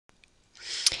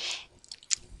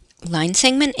Line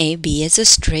segment AB is a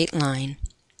straight line.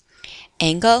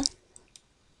 Angle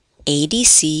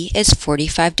ADC is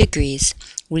 45 degrees.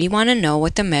 We want to know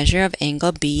what the measure of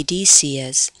angle BDC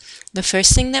is. The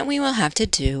first thing that we will have to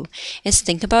do is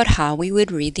think about how we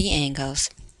would read the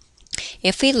angles.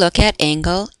 If we look at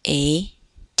angle A,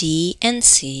 D, and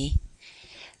C,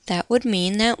 that would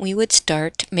mean that we would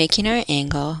start making our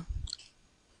angle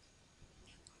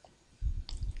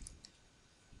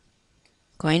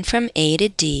going from A to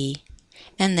D,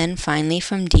 and then finally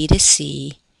from D to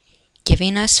C,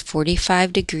 giving us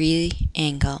 45-degree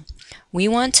angle. We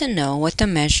want to know what the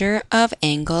measure of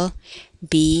angle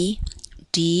BDC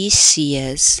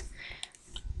is.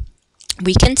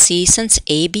 We can see since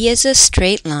AB is a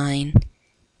straight line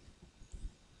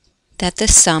that the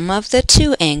sum of the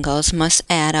two angles must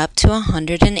add up to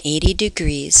 180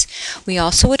 degrees. We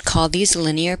also would call these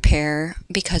linear pair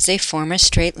because they form a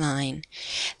straight line.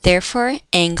 Therefore,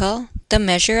 the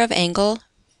measure of angle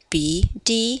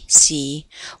BDC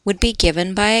would be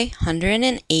given by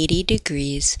 180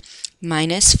 degrees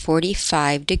minus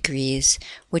 45 degrees,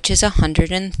 which is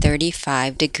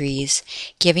 135 degrees,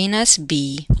 giving us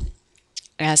B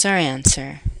as our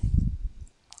answer.